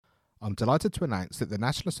I'm delighted to announce that the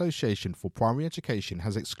National Association for Primary Education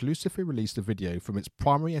has exclusively released a video from its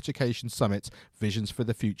Primary Education Summit, Visions for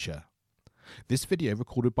the Future. This video,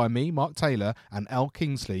 recorded by me, Mark Taylor, and Elle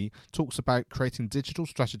Kingsley, talks about creating digital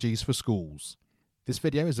strategies for schools. This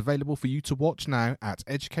video is available for you to watch now at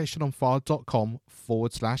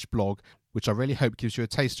educationonfire.com/blog, which I really hope gives you a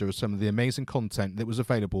taster of some of the amazing content that was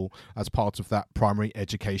available as part of that Primary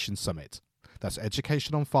Education Summit. That's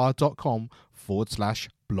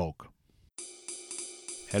educationonfire.com/blog.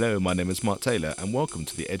 Hello, my name is Mark Taylor, and welcome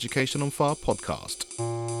to the Education on Fire podcast.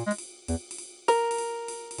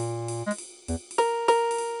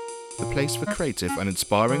 The place for creative and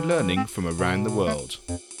inspiring learning from around the world.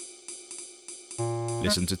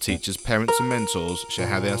 Listen to teachers, parents and mentors share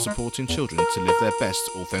how they are supporting children to live their best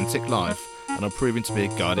authentic life and are proving to be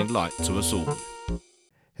a guiding light to us all.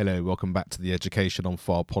 Hello, welcome back to the Education on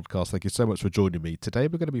Fire podcast. Thank you so much for joining me. Today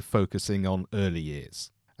we're going to be focusing on early years,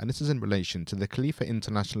 and this is in relation to the Khalifa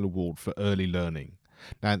International Award for Early Learning.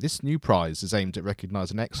 Now, this new prize is aimed at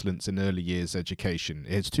recognising excellence in early years education.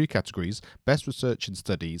 It has two categories: Best Research and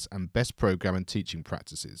Studies and Best Programme and Teaching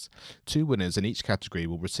Practices. Two winners in each category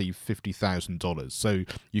will receive $50,000. So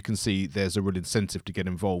you can see there's a real incentive to get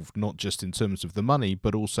involved, not just in terms of the money,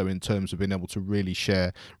 but also in terms of being able to really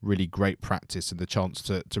share really great practice and the chance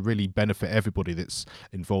to really benefit everybody that's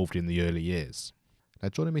involved in the early years. Now,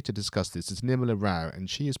 joining me to discuss this is Nirmala Rao, and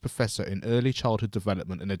she is Professor in Early Childhood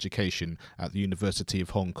Development and Education at the University of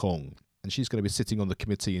Hong Kong. And she's going to be sitting on the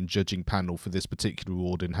committee and judging panel for this particular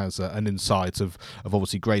award, and has an insight of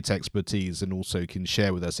obviously great expertise, and also can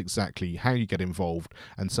share with us exactly how you get involved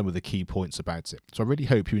and some of the key points about it. So I really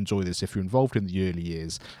hope you enjoy this if you're involved in the early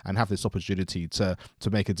years and have this opportunity to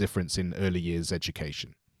make a difference in early years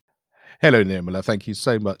education. Hello, Nirmala. Thank you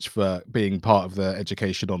so much for being part of the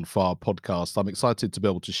Education on Fire podcast. I'm excited to be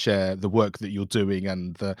able to share the work that you're doing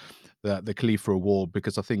and the Khalifa Award,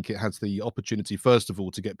 because I think it has the opportunity, first of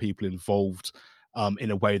all, to get people involved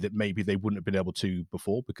in a way that maybe they wouldn't have been able to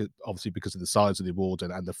before, because obviously because of the size of the award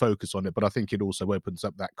and the focus on it. But I think it also opens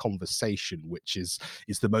up that conversation, which is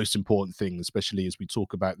the most important thing, especially as we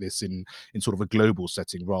talk about this in sort of a global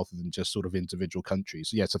setting rather than just sort of individual countries.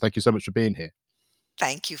 So, yeah, so thank you so much for being here.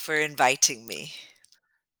 Thank you for inviting me.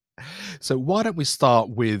 So why don't we start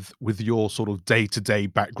with your sort of day-to-day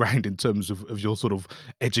background in terms of your sort of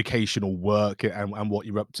educational work and what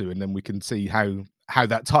you're up to, and then we can see how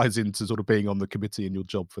that ties into sort of being on the committee and your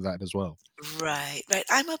job for that as well. Right, right.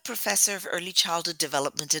 I'm a professor of early childhood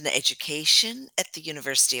development and education at the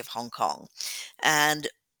University of Hong Kong. And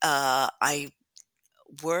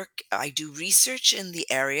I do research in the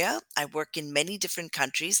area. I work in many different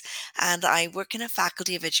countries, and I work in a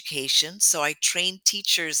faculty of education. So I train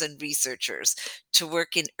teachers and researchers to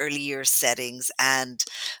work in earlier settings and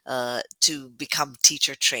to become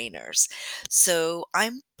teacher trainers. So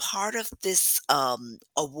I'm part of this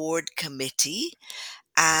award committee,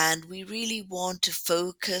 and we really want to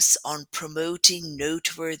focus on promoting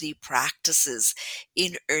noteworthy practices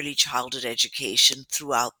in early childhood education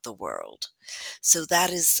throughout the world. So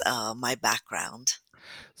that is my background.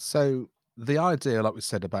 So the idea, like we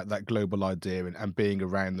said, about that global idea and being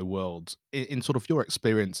around the world, in sort of your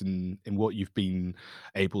experience in what you've been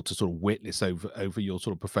able to sort of witness over your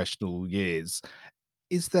sort of professional years,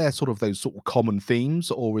 is there sort of those sort of common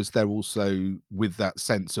themes, or is there also with that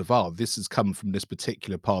sense of, oh, this has come from this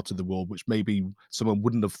particular part of the world, which maybe someone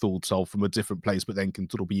wouldn't have thought of from a different place, but then can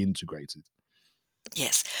sort of be integrated?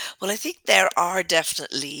 Yes. Well, I think there are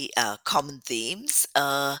definitely common themes.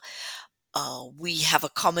 We have a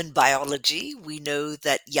common biology. We know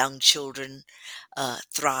that young children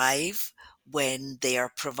thrive when they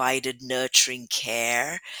are provided nurturing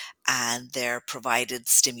care and they're provided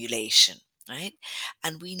stimulation. Right.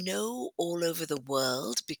 And we know all over the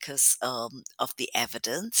world, because of the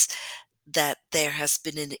evidence, that there has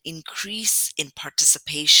been an increase in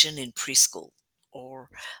participation in preschool or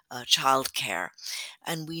childcare.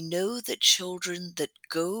 And we know that children that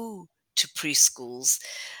go to preschools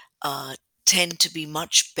uh, tend to be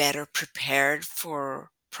much better prepared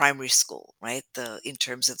for primary school, right? In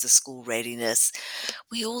terms of the school readiness.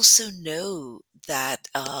 We also know that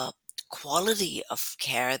quality of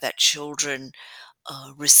care that children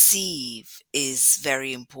receive is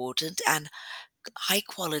very important, and high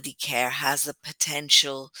quality care has the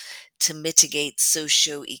potential to mitigate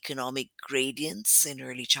socioeconomic gradients in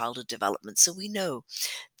early childhood development. So we know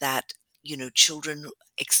that children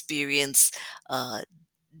experience uh,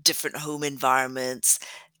 different home environments,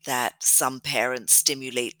 that some parents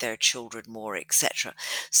stimulate their children more, etc.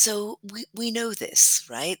 So we know this,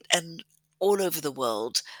 right? And all over the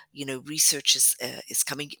world, research is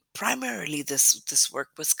coming. Primarily, this work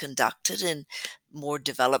was conducted in more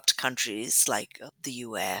developed countries like the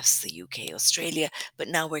US, the UK, Australia, but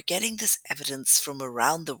now we're getting this evidence from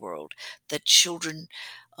around the world that children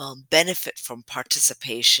benefit from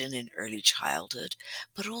participation in early childhood,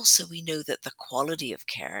 but also we know that the quality of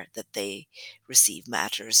care that they receive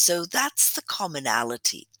matters. So that's the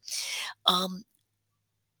commonality. Um,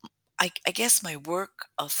 I guess my work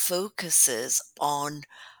focuses on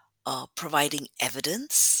providing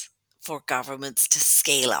evidence for governments to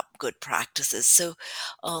scale up good practices. So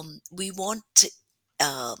we want to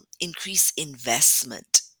increase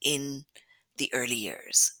investment in the early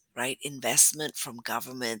years, right? Investment from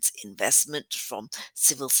governments, investment from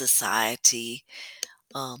civil society,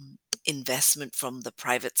 investment from the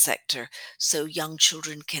private sector, so young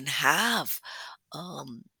children can have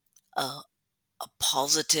um, a, a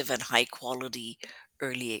positive and high quality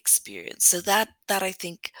early experience. So that I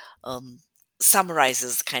think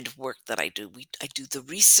summarizes the kind of work that I do. I do the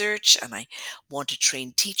research, and I want to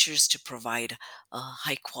train teachers to provide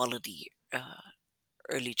high quality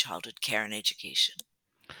early childhood care and education.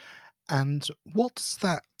 And what does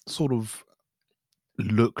that sort of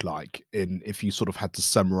look like in if you sort of had to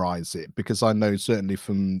summarize it? Because I know certainly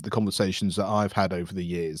from the conversations that I've had over the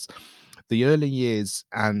years, the early years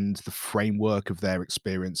and the framework of their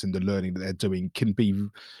experience and the learning that they're doing can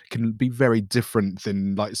be very different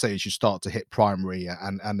than, like, say, as you start to hit primary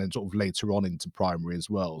and then sort of later on into primary as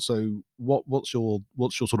well. So what's your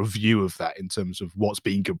sort of view of that in terms of what's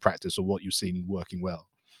been good practice or what you've seen working well?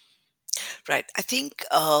 Right. I think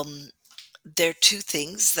there are two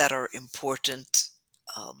things that are important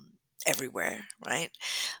everywhere, right?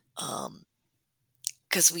 Um,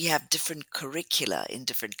 because we have different curricula in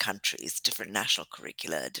different countries, different national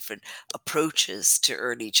curricula, different approaches to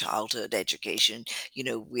early childhood education.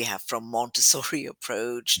 We have from Montessori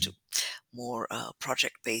approach to more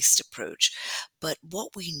project-based approach. But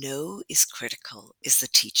what we know is critical is the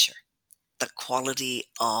teacher, the quality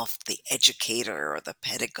of the educator or the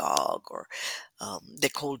pedagogue, or they're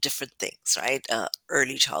called different things, right?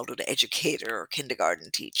 Early childhood educator or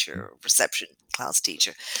kindergarten teacher or reception class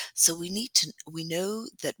teacher. So we know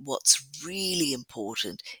that what's really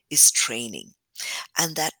important is training,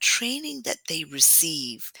 and that training that they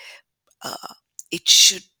receive, uh, it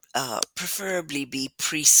should preferably be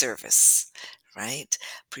pre-service, right?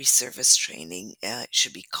 Pre-service training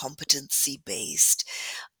should be competency based.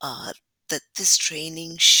 uh, that this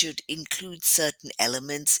training should include certain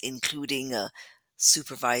elements, including a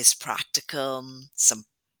supervised practicum, some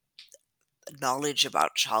knowledge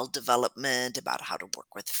about child development, about how to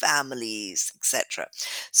work with families, etc.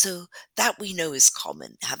 So that we know is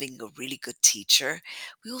common, having a really good teacher.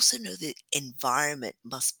 We also know the environment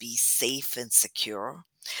must be safe and secure.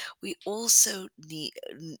 We also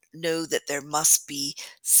know that there must be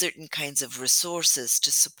certain kinds of resources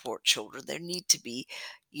to support children. There need to be,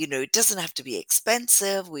 it doesn't have to be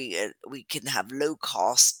expensive. We can have low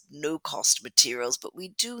cost, no cost materials, but we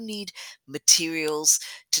do need materials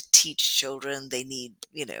to teach children. They need,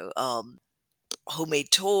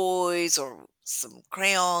 homemade toys or some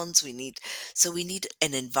crayons. We need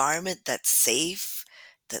an environment that's safe,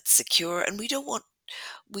 that's secure, and we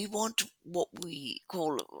want what we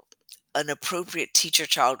call an appropriate teacher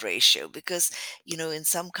child ratio, because in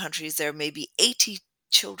some countries there may be 80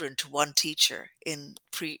 children to one teacher in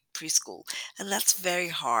preschool, and that's very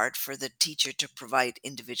hard for the teacher to provide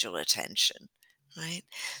individual attention, right?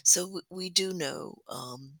 So we do know,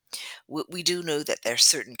 we do know that there are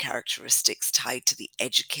certain characteristics tied to the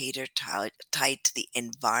educator, tied to the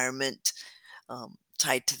environment,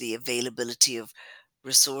 tied to the availability of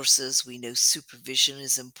resources. We know supervision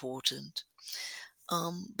is important.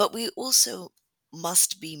 But we also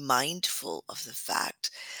must be mindful of the fact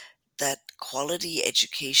that quality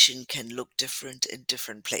education can look different in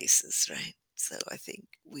different places, right? So I think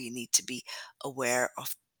we need to be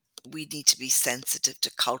sensitive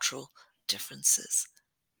to cultural differences.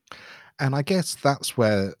 And I guess that's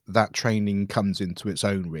where that training comes into its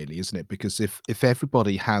own, really, isn't it? Because if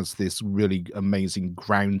everybody has this really amazing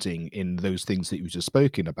grounding in those things that you've just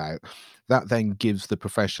spoken about, that then gives the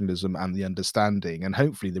professionalism and the understanding and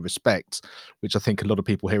hopefully the respect, which I think a lot of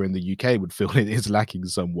people here in the UK would feel it is lacking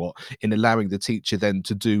somewhat, in allowing the teacher then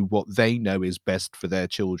to do what they know is best for their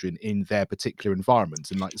children in their particular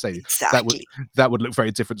environment. And like I say, that would Exactly. that would look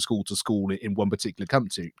very different school to school in one particular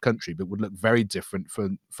country, but would look very different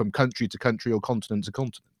from country to country or continent to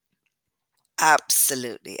continent.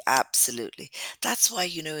 Absolutely, absolutely. That's why,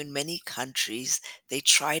 in many countries, they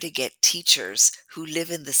try to get teachers who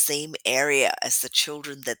live in the same area as the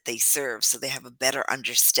children that they serve so they have a better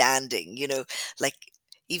understanding. Like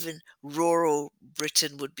even rural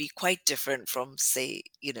Britain would be quite different from, say,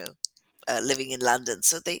 living in London.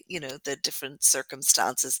 So the different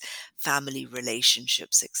circumstances, family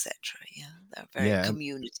relationships, etc. Yeah, they're very Yeah.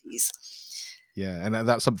 communities. Yeah, and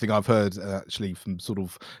that's something I've heard actually from sort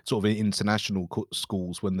of international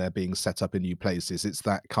schools when they're being set up in new places. It's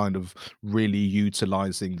that kind of really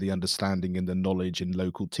utilizing the understanding and the knowledge in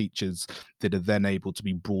local teachers that are then able to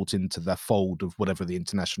be brought into the fold of whatever the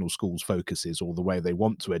international school's focus is or the way they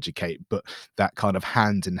want to educate. But that kind of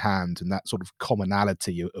hand in hand and that sort of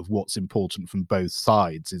commonality of what's important from both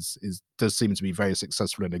sides is does seem to be very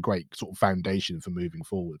successful and a great sort of foundation for moving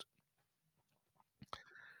forward.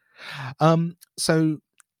 So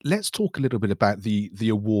let's talk a little bit about the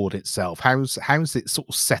award itself. How's it sort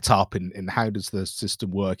of set up and how does the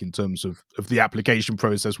system work in terms of the application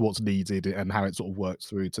process, what's needed, and how it sort of works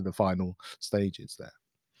through to the final stages there?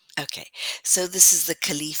 Okay, so this is the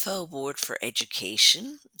Khalifa Award for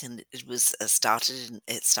Education, and it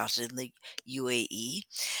started in the UAE,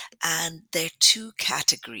 and there are two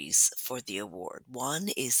categories for the award. One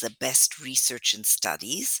is the best research and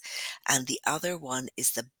studies, and the other one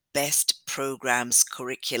is the best programs,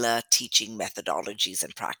 curricula, teaching methodologies,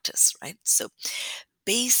 and practice. Right. So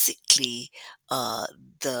basically, uh,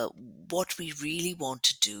 the what we really want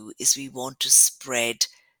to do is we want to spread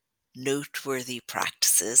noteworthy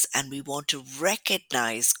practices, and we want to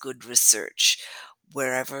recognize good research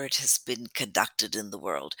wherever it has been conducted in the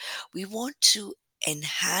world. We want to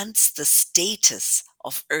enhance the status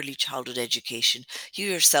of early childhood education. You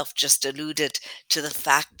yourself just alluded to the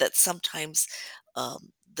fact that sometimes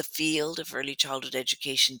the field of early childhood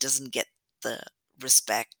education doesn't get the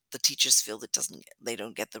respect. The teachers feel that doesn't they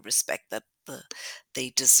don't get the respect that they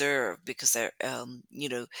deserve because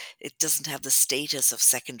it doesn't have the status of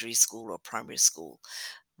secondary school or primary school,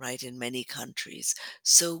 right, in many countries.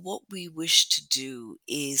 So, what we wish to do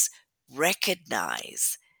is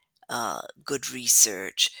recognize good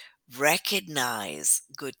research, recognize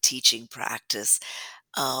good teaching practice,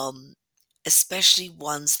 um, especially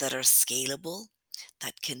ones that are scalable,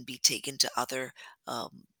 that can be taken to other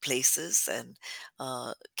places and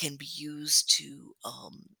can be used to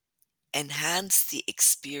enhance the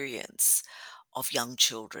experience of young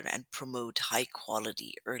children and promote high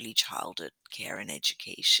quality early childhood care and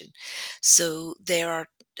education. So there are,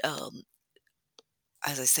 um,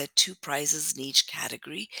 as I said, two prizes in each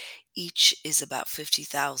category. Each is about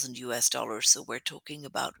 50,000 US dollars. So we're talking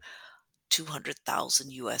about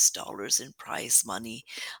 200,000 US dollars in prize money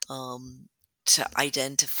to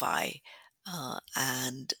identify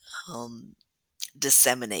and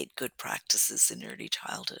disseminate good practices in early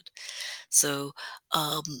childhood. So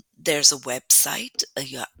there's a website.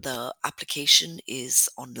 Yeah, the application is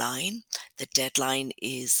online. The deadline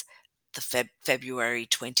is the February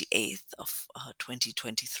 28th of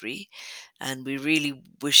 2023. And we really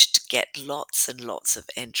wish to get lots and lots of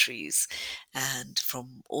entries and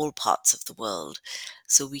from all parts of the world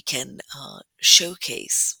so we can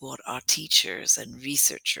showcase what our teachers and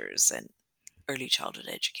researchers and early childhood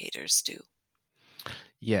educators do.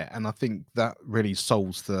 Yeah, and I think that really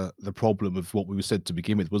solves the problem of what we were said to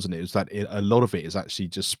begin with, wasn't it? Is that a lot of it is actually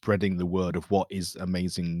just spreading the word of what is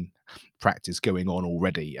amazing practice going on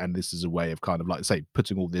already, and this is a way of kind of like say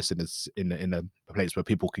putting all this in a place where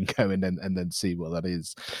people can go and then see what that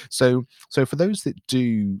is. So for those that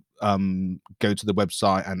do go to the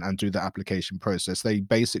website and do the application process, they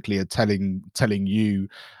basically are telling you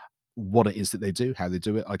what it is that they do, how they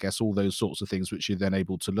do it, I guess all those sorts of things which you're then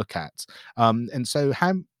able to look at. And so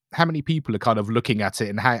how many people are kind of looking at it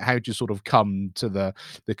and how do you sort of come to the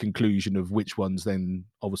conclusion of which ones then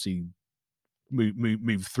obviously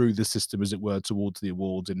move through the system as it were towards the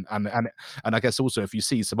award and I guess also if you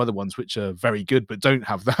see some other ones which are very good but don't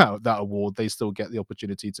have that award, they still get the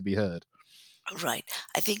opportunity to be heard. Right.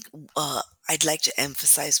 I think I'd like to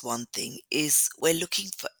emphasize one thing is we're looking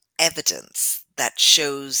for evidence that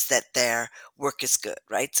shows that their work is good,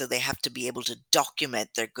 right? So they have to be able to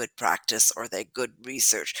document their good practice or their good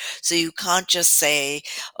research. So you can't just say,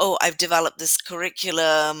 "Oh, I've developed this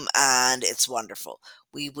curriculum and it's wonderful."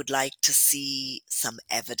 We would like to see some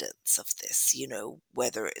evidence of this,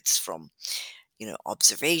 whether it's from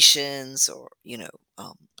observations or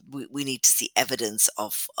we need to see evidence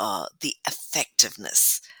of the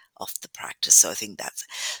effectiveness of the practice. So I think that's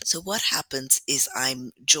so what happens is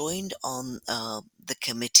I'm joined on the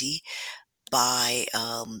committee by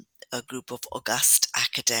a group of august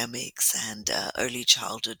academics and early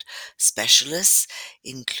childhood specialists,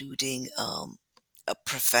 including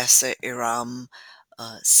Professor Iram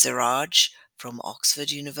Siraj from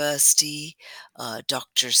Oxford University,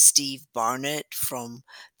 Dr. Steve Barnett from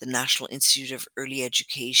the National Institute of Early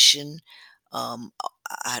Education um,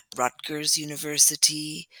 at Rutgers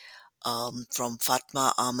University, from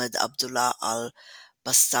Fatma Ahmed Abdullah Al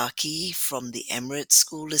Bastaki from the Emirates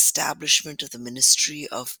School Establishment of the Ministry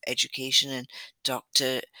of Education, and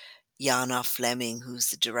Dr. Yana Fleming, who's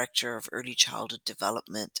the Director of Early Childhood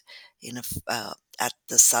Development at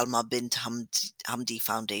the Salma bint Hamdi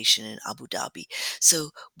Foundation in Abu Dhabi. So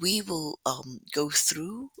we will go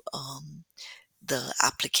through the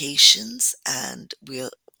applications, and we'll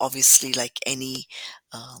obviously, like any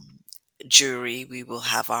um, jury, we will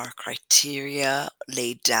have our criteria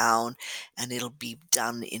laid down, and it'll be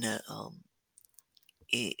done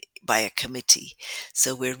i- by a committee.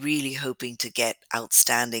 So we're really hoping to get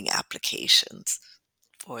outstanding applications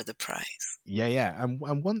for the prize. Yeah, yeah, and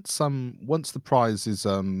once the prize is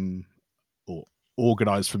or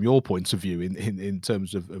organized from your point of view in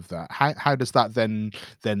terms of that, how does that then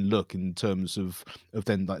look in terms of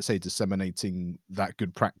then, like, say, disseminating that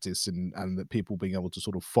good practice and that people being able to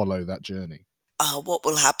sort of follow that journey? What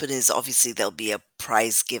will happen is obviously there'll be a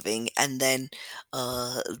prize giving, and then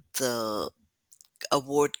uh, the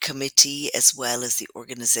award committee, as well as the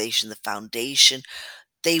organization, the foundation,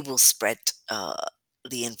 they will spread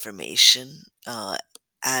the information,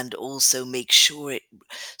 and also make sure it.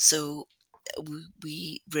 So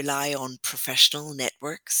we rely on professional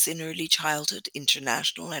networks in early childhood,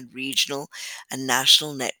 international and regional and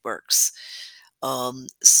national networks. Um,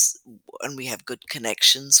 s- and we have good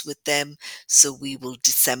connections with them. So we will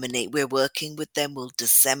disseminate, we're working with them, we'll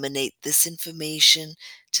disseminate this information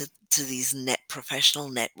to these professional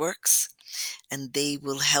networks, and they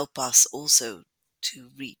will help us also to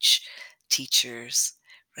reach teachers,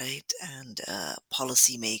 right, and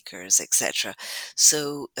policymakers, etc.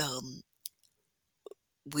 So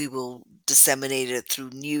we will disseminate it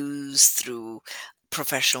through news, through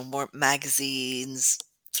professional magazines,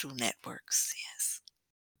 through networks. Yes.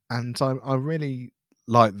 And I really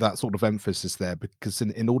like that sort of emphasis there, because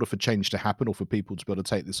in order for change to happen or for people to be able to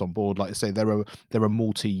take this on board, like I say, there are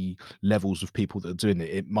multi levels of people that are doing it.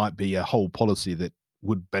 It might be a whole policy that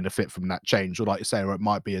would benefit from that change, or like you say, or it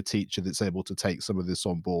might be a teacher that's able to take some of this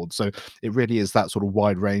on board. So it really is that sort of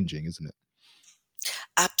wide ranging, isn't it?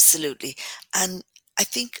 Absolutely. And I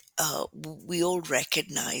think we all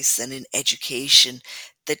recognize that in education,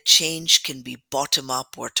 that change can be bottom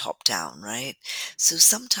up or top down, right? So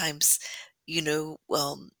sometimes, we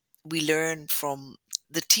learn from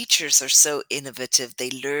the teachers are so innovative. They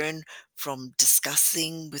learn from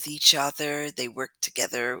discussing with each other. They work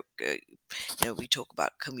together. We talk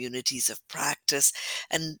about communities of practice,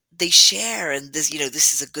 and they share. And this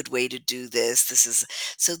is a good way to do this. This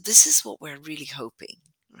is what we're really hoping,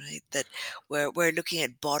 right? That we're looking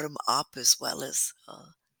at bottom up as well as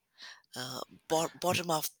bottom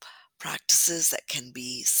up practices that can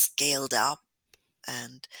be scaled up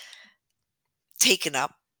and taken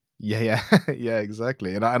up. Yeah, yeah, yeah,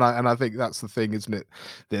 exactly. And I think that's the thing, isn't it?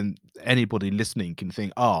 Then anybody listening can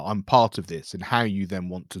think, "Oh, I'm part of this," and how you then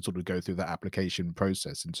want to sort of go through that application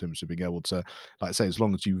process in terms of being able to, like I say, as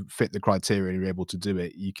long as you fit the criteria and you're able to do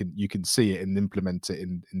it, you can see it and implement it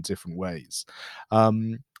in different ways.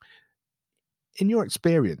 Um, in your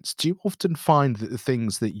experience, do you often find that the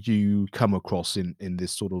things that you come across in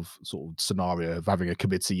this sort of scenario of having a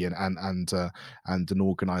committee and an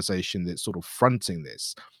organization that's sort of fronting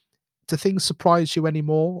this, do things surprise you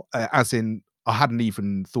anymore? As in, I hadn't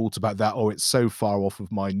even thought about that, or it's so far off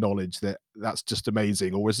of my knowledge that that's just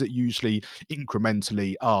amazing, or is it usually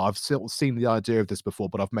incrementally? Oh, I've sort of seen the idea of this before,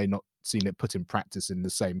 but I've may not seen it put in practice in the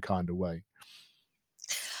same kind of way.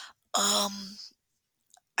 Um,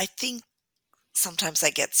 I think sometimes I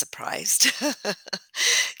get surprised,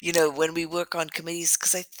 when we work on committees,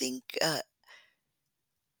 because I think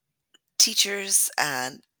teachers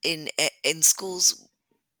and in schools,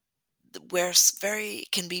 very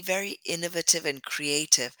can be very innovative and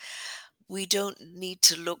creative. We don't need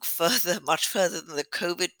to look much further than the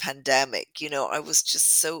COVID pandemic. I was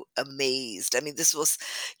just so amazed. I mean, this was,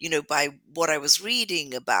 by what I was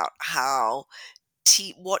reading about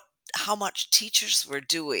te- what how much teachers were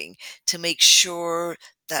doing to make sure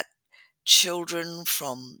that children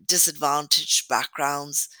from disadvantaged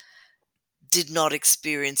backgrounds did not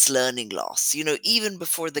experience learning loss. Even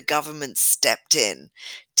before the government stepped in,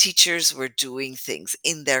 teachers were doing things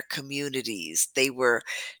in their communities. They were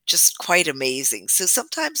just quite amazing. So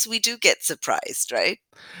sometimes we do get surprised, right?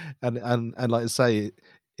 And like I say,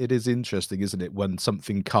 it is interesting, isn't it, when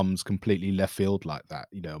something comes completely left field like that.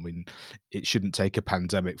 I mean, it shouldn't take a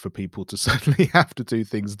pandemic for people to suddenly have to do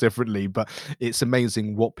things differently, but it's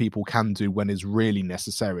amazing what people can do when is really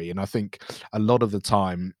necessary. And I think a lot of the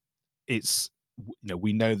time it's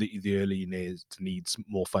we know that the early years needs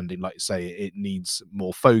more funding, like you say, it needs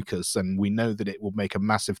more focus, and we know that it will make a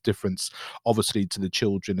massive difference, obviously, to the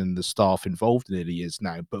children and the staff involved in early years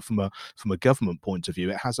now. But from a government point of view,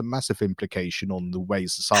 it has a massive implication on the way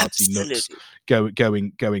society looks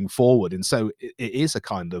Absolutely. going forward. And so it is a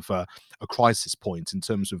kind of a crisis point in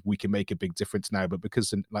terms of we can make a big difference now, but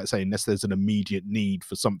because, like I say, unless there's an immediate need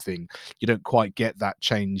for something, you don't quite get that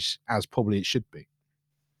change as probably it should be.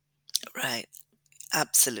 Right.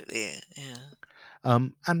 Absolutely. Yeah.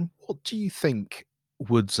 And what do you think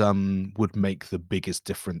would make the biggest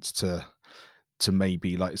difference to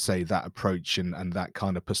maybe, like say, that approach and that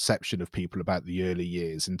kind of perception of people about the early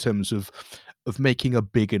years in terms of making a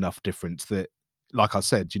big enough difference that, like I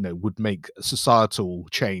said, would make societal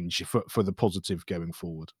change for the positive going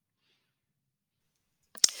forward?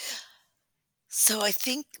 So I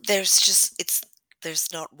think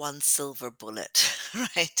there's not one silver bullet,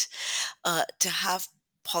 right? To have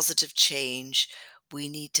positive change, we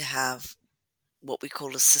need to have what we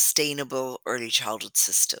call a sustainable early childhood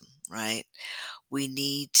system, right? We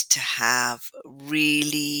need to have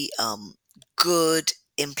really good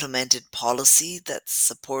implemented policy that's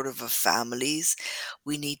supportive of families.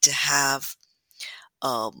 We need to have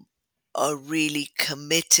um, a really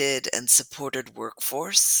committed and supported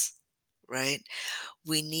workforce, right?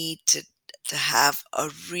 We need to have a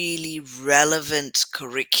really relevant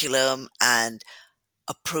curriculum and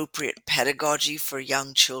appropriate pedagogy for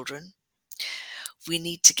young children. We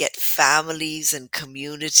need to get families and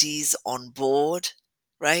communities on board,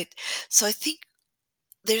 right? So I think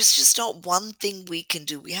there's just not one thing we can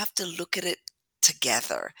do. We have to look at it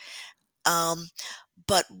together. Um,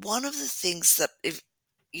 but one of the things that if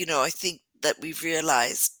I think that we've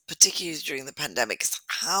realized, particularly during the pandemic, is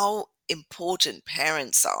how important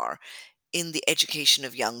parents are in the education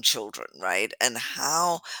of young children, right? And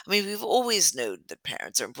how, I mean, we've always known that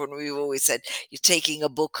parents are important. We've always said you're taking a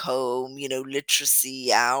book home,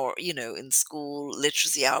 literacy hour, in school,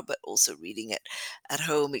 literacy hour, but also reading it at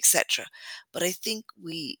home, etc. But I think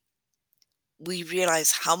we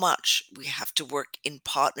realize how much we have to work in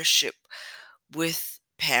partnership with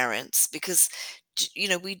parents because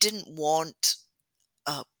we didn't want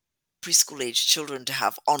uh, preschool age children to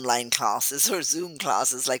have online classes or Zoom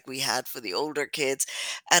classes like we had for the older kids.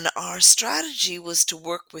 And our strategy was to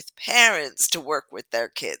work with parents to work with their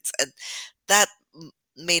kids. And that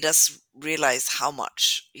made us realize uh, how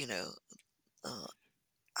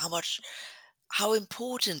much, how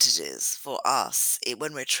important it is for us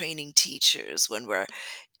when we're training teachers, when we're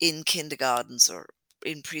in kindergartens or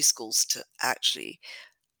in preschools to actually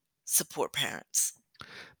support parents.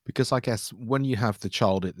 Because I guess when you have the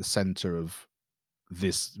child at the center of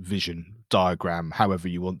this vision diagram, however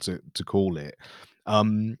you want to call it,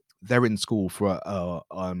 they're in school for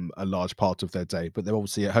a large part of their day, but they're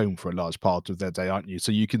obviously at home for a large part of their day, aren't you?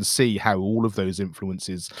 So you can see how all of those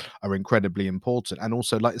influences are incredibly important, and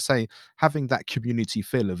also, like I say, having that community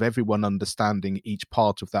feel of everyone understanding each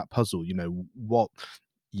part of that puzzle. What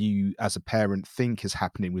you as a parent think is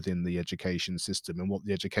happening within the education system and what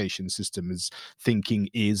the education system is thinking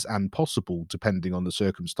is and possible depending on the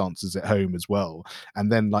circumstances at home as well. And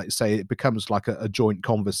then, like say, it becomes like a joint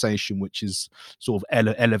conversation which is sort of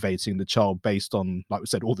elevating the child based on, like we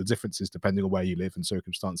said, all the differences depending on where you live and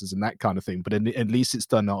circumstances and that kind of thing, but at least it's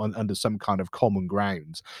done under some kind of common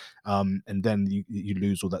ground. And then you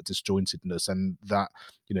lose all that disjointedness, and that,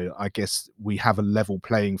 I guess we have a level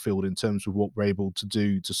playing field in terms of what we're able to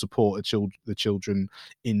do to support the children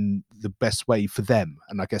in the best way for them.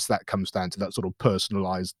 And I guess that comes down to that sort of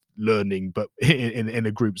personalized learning, but in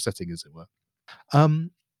a group setting, as it were.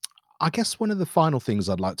 Um, I guess one of the final things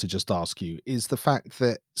I'd like to just ask you is the fact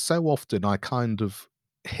that so often I kind of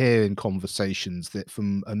hear in conversations that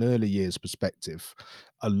from an early years perspective,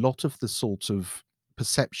 a lot of the sort of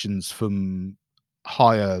perceptions from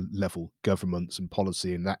higher level governments and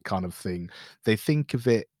policy and that kind of thing, they think of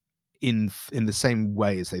it in the same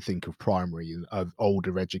way as they think of primary and of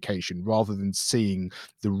older education, rather than seeing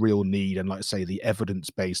the real need and, like I say, the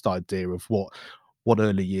evidence-based idea of what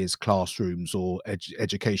early years classrooms or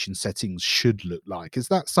education settings should look like. Is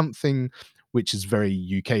that something which is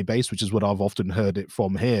very UK based, which is what I've often heard it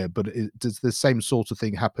from here, but does the same sort of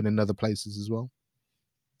thing happen in other places as well?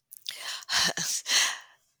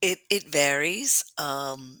 It varies.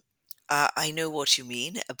 I know what you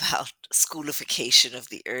mean about schoolification of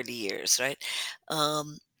the early years, right?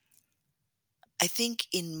 Um, I think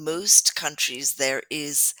in most countries there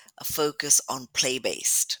is a focus on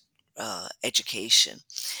play-based education.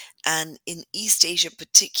 And in East Asia,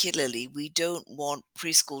 particularly, we don't want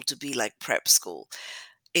preschool to be like prep school.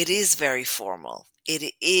 It is very formal.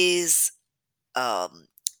 It is, um,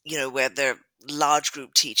 where they're large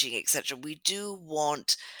group teaching, etc. We do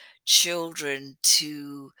want children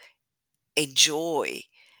to enjoy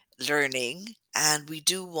learning, and we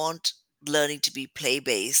do want learning to be play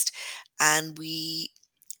based. And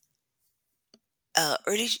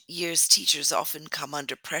early years teachers often come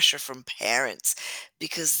under pressure from parents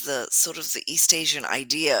because the East Asian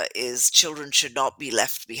idea is children should not be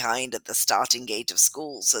left behind at the starting gate of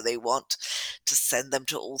school. So they want to send them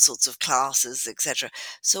to all sorts of classes, etc.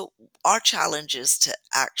 So our challenge is to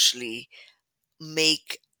actually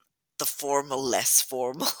make the formal less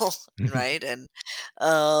formal, right? And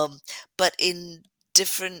um, but in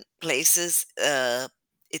different places,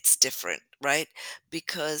 it's different, right?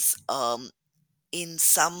 Because in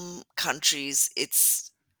some countries,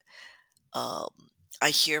 um, I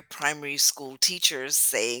hear primary school teachers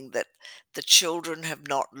saying that the children have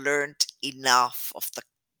not learned enough of the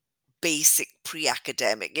basic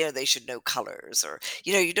pre-academic. They should know colors, or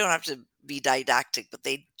you don't have to be didactic, but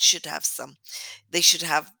they should have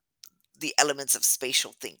the elements of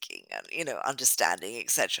spatial thinking and understanding,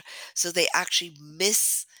 etc. So they actually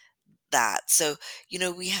miss that. So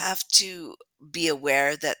we have to be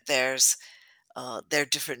aware that there are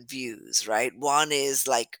different views, right? One is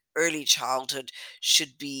like early childhood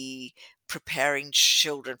should be preparing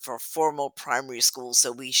children for formal primary school,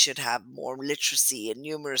 so we should have more literacy and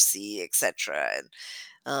numeracy, etc.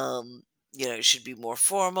 And it should be more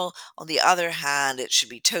formal. On the other hand, it should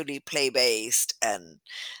be totally play based, and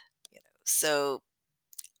so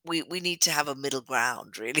we need to have a middle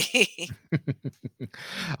ground, really.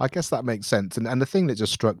 I guess that makes sense. And the thing that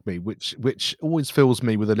just struck me, which always fills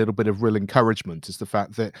me with a little bit of real encouragement, is the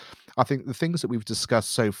fact that I think the things that we've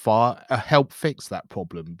discussed so far help fix that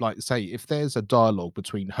problem. Like, say, if there's a dialogue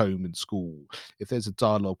between home and school, if there's a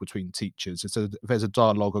dialogue between teachers, if there's a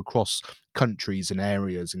dialogue across countries and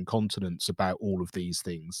areas and continents about all of these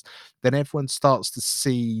things, then everyone starts to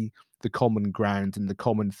see the common ground and the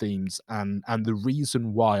common themes, and the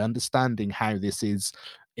reason why, understanding how this is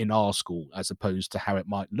in our school as opposed to how it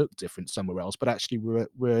might look different somewhere else, but actually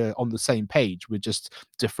we're on the same page. We're just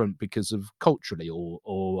different because of culturally, or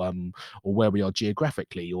where we are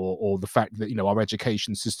geographically, or the fact that our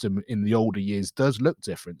education system in the older years does look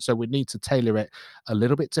different, so we need to tailor it a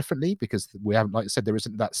little bit differently, because we haven't, like I said, there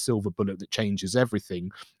isn't that silver bullet that changes everything,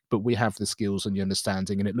 but we have the skills and the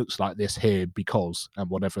understanding, and it looks like this here because, and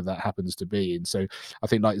whatever that happens to be. And so I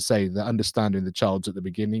think, like you say, the understanding the child's at the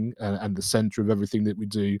beginning, and the center of everything that we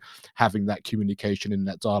do, having that communication and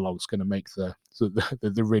that dialogue is going to make the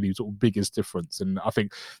really sort of biggest difference. And I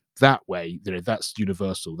think that way, that's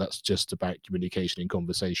universal. That's just about communication and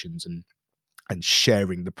conversations, and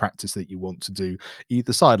sharing the practice that you want to do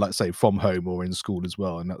either side, like say from home or in school as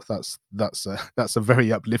well. And that's a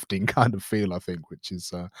very uplifting kind of feel, I think, which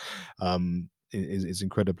is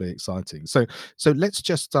incredibly exciting. So let's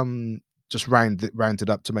just round it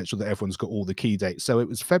up to make sure that everyone's got all the key dates. So it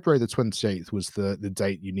was February the 28th was the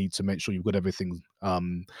date you need to make sure you've got everything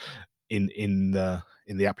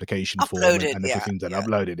in the application form, and, Uploaded, and yeah, everything done, yeah.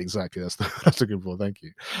 uploaded. Exactly, that's looking for. Thank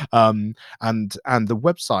you. And the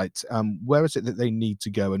website, where is it that they need to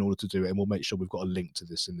go in order to do it? And we'll make sure we've got a link to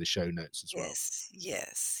this in the show notes as well. Yes,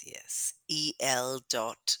 yes, yes. el.khaward.ae.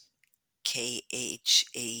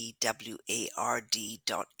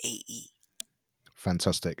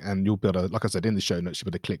 Fantastic. And you'll be able to, like I said, in the show notes,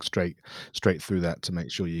 you'll be able to click straight through that to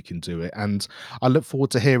make sure you can do it. And I look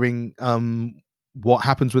forward to hearing what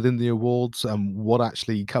happens within the awards, what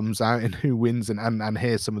actually comes out and who wins, and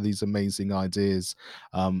hear some of these amazing ideas,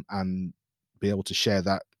 and be able to share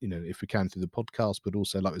that, if we can, through the podcast, but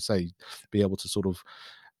also, like we say, be able to sort of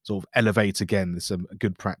elevate again this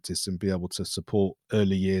good practice, and be able to support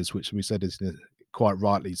early years, which we said is, quite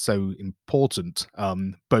rightly, so important,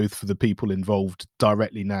 both for the people involved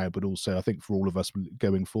directly now, but also I think for all of us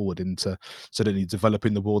going forward into certainly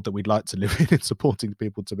developing the world that we'd like to live in, and supporting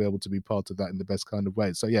people to be able to be part of that in the best kind of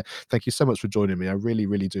way. So yeah, thank you so much for joining me. I really,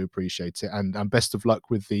 really do appreciate it, and best of luck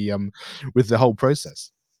with the whole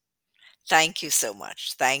process. Thank you so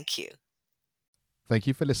much. Thank you. Thank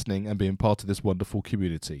you for listening and being part of this wonderful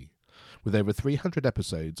community. With over 300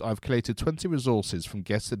 episodes, I've collated 20 resources from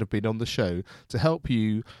guests that have been on the show to help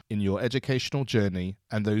you in your educational journey,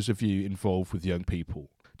 and those of you involved with young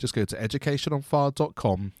people. just go to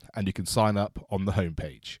educationonfire.com and you can sign up on the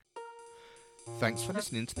homepage. Thanks for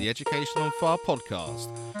listening to the Education on Fire podcast.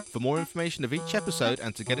 For more information of each episode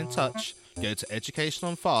and to get in touch, go to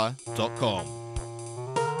educationonfire.com.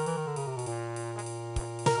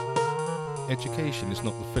 Education is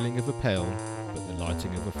not the filling of a pail, but the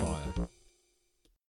lighting of a fire.